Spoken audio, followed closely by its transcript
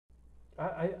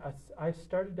I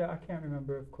started to, I can't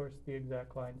remember, of course, the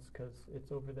exact lines because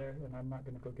it's over there and I'm not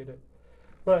going to go get it.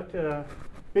 But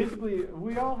basically,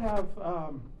 we all have,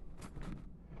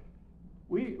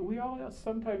 we all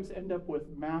sometimes end up with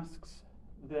masks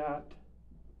that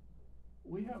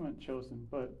we haven't chosen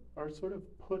but are sort of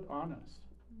put on us.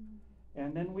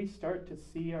 And then we start to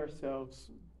see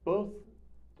ourselves both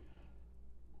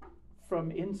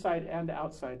from inside and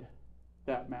outside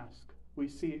that mask. We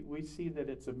see that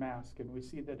it's a mask and we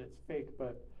see that it's fake,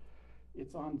 but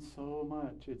it's on so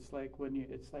much. It's like when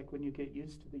you get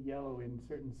used to the yellow in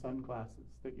certain sunglasses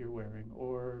that you're wearing,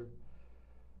 or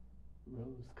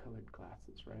rose-colored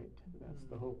glasses, right? That's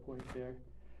the whole point there.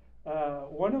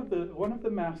 One of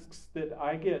the masks that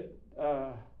I get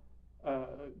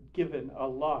given a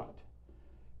lot,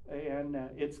 and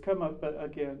it's come up, but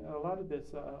again, a lot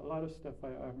of stuff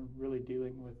I'm really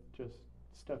dealing with just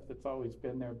stuff that's always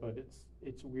been there, but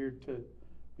it's weird to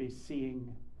be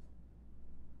seeing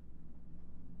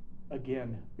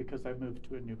again because I moved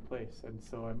to a new place, and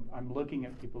so I'm looking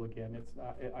at people again.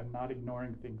 I'm not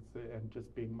ignoring things and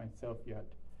just being myself yet.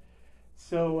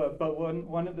 So, but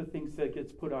one of the things that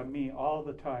gets put on me all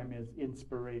the time is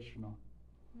inspirational,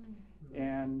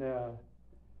 and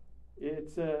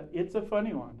it's a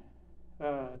funny one.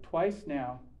 Twice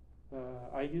now,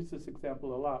 I use this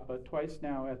example a lot, but twice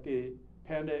now at the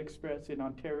Panda Express in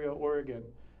Ontario, Oregon,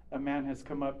 a man has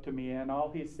come up to me and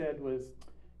all he said was,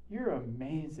 "You're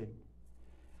amazing."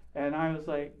 And I was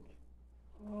like,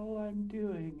 all I'm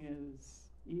doing is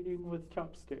eating with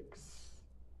chopsticks,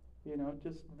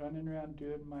 just running around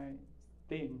doing my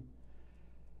thing.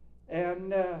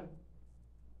 And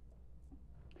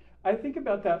I think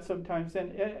about that sometimes,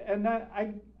 and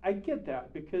I get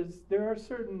that, because there are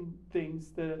certain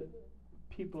things that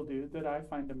people do that I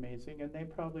find amazing, and they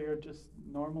probably are just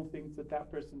normal things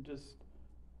that person just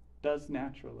does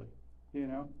naturally,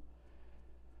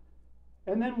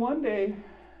 And then one day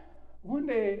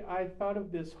I thought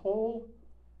of this whole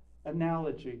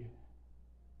analogy.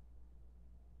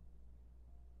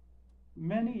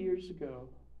 Many years ago,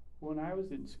 when I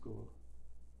was in school,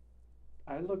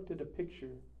 I looked at a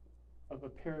picture of a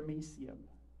paramecium.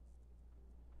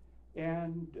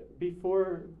 And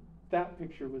before that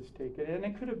picture was taken, and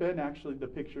it could have been actually the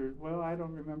picture, well, I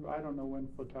don't remember, I don't know when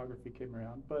photography came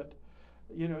around, but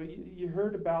you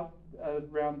heard about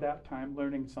around that time,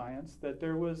 learning science, that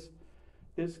there was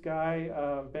this guy,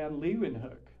 Van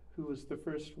Leeuwenhoek, who was the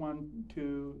first one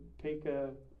to take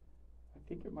I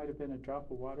think it might have been a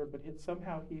drop of water, but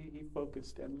somehow he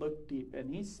focused and looked deep, and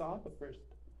he saw the first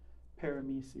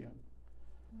paramecium.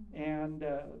 And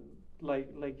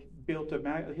built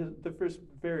the first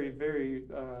very, very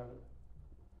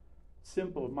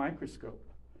simple microscope.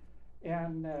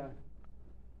 And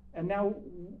now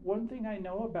one thing I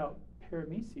know about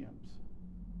parameciums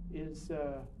is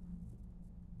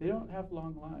they don't have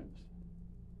long lives.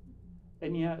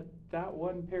 And yet that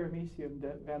one paramecium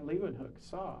that Van Leeuwenhoek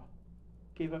saw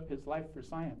gave up his life for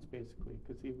science, basically,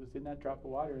 because he was in that drop of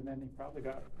water, and then he probably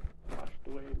got washed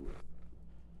away with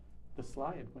the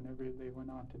slide whenever they went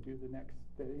on to do the next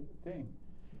thing.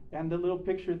 And the little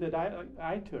picture that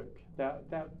I took, that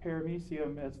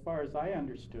paramecium, as far as I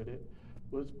understood it,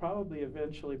 was probably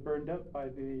eventually burned up by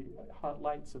the hot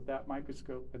lights of that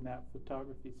microscope in that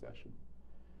photography session.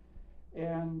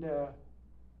 And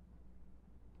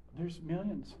there's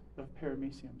millions of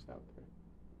parameciums out there.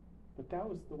 But that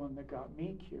was the one that got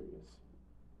me curious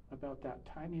about that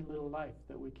tiny little life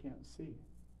that we can't see.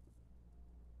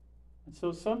 And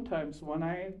so sometimes when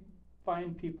I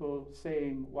find people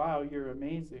saying, "Wow, you're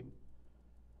amazing,"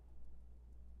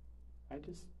 I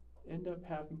just end up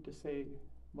having to say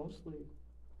mostly,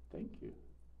 "Thank you,"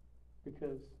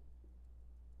 because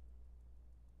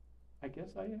I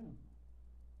guess I am.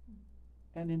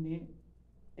 And in the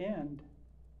end,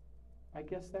 I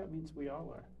guess that means we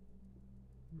all are,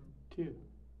 too,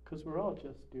 because we're all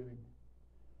just doing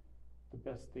the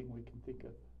best thing we can think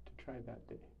of to try that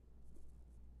day,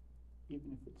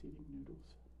 even if it's eating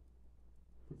noodles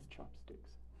with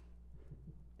chopsticks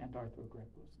and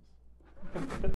arthrogryposis.